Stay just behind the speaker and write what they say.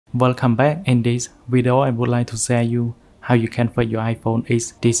Welcome back. In this video I would like to share you how you can fix your iPhone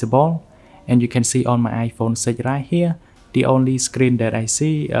is disabled. And you can see on my iPhone 6 right here, the only screen that I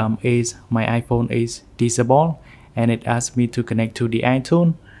see is my iPhone is disabled, and it asks me to connect to the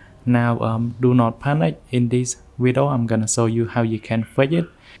iTunes. Now do not panic. In this video I'm gonna show you how you can fix it.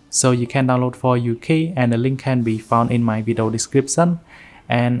 So you can download for UK, and the link can be found in my video description.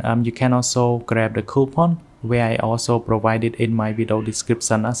 And you can also grab the coupon where I also provided in my video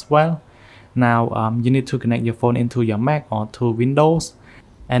description as well. Now you need to connect your phone into your Mac or to Windows,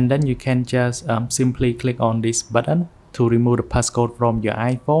 and then you can just simply click on this button to remove the passcode from your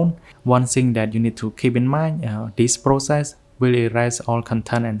iPhone. One thing that you need to keep in mind, this process will erase all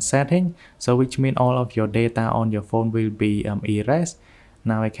content and settings, so which means all of your data on your phone will be erased.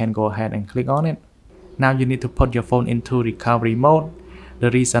 Now I can go ahead and click on it. Now you need to put your phone into recovery mode. The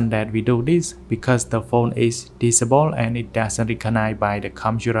reason that we do this because the phone is disabled and it doesn't recognize by the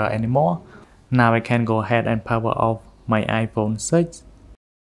computer anymore. Now I can go ahead and power off my iPhone 6.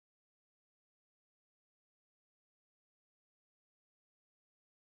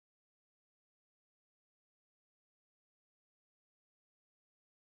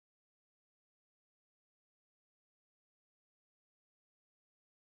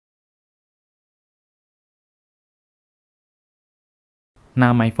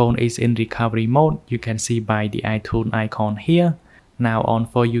 Now my phone is in recovery mode. You can see by the iTunes icon here. Now on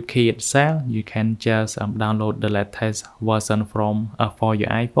for UK itself, you can just download the latest version from for your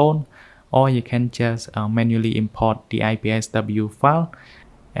iPhone, or you can just manually import the IPSW file,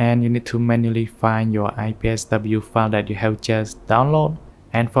 and you need to manually find your IPSW file that you have just downloaded.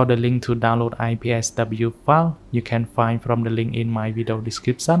 And for the link to download IPSW file, you can find from the link in my video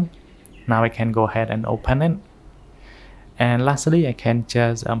description. Now I can go ahead and open it. And lastly, I can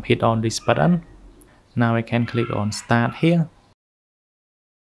just hit on this button. Now I can click on start here.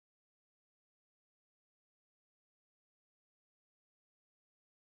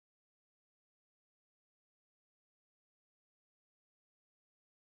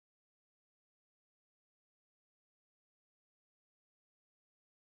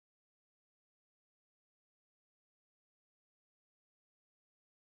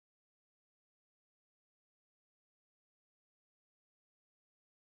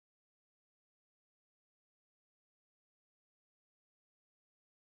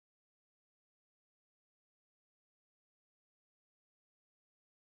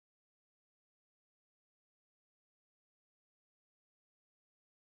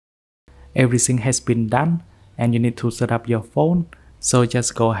 Everything has been done, and you need to set up your phone. So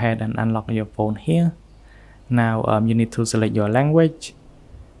just go ahead and unlock your phone here. Now you need to select your language,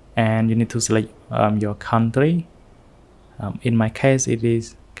 and you need to select your country. In my case it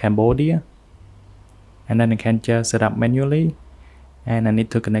is Cambodia, and then I can just set up manually, and I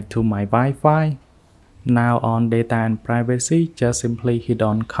need to connect to my Wi-Fi. Now on data and privacy, just simply hit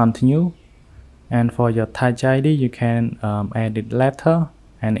on continue, and for your Touch ID you can add it later,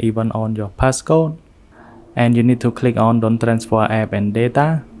 and even on your passcode. And you need to click on don't transfer app and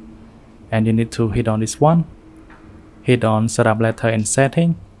data, and you need to hit on this one, hit on setup letter and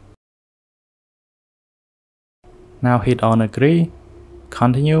setting. Now hit on agree,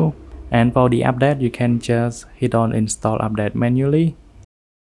 continue, and for the update you can just hit on install update manually.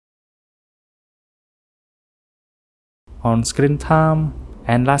 On screen time,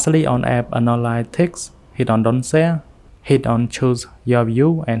 and lastly on app analytics, hit on don't share, hit on choose your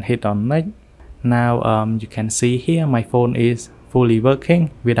view, and hit on next. Now you can see here my phone is fully working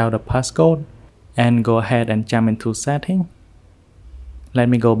without a passcode. And go ahead and jump into setting. Let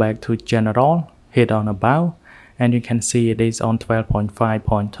me go back to general, hit on about, and you can see it is on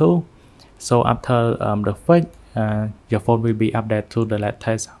 12.5.2. so after the fix, your phone will be updated to the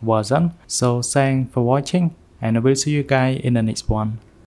latest version. So thanks for watching, and I will see you guys in the next one.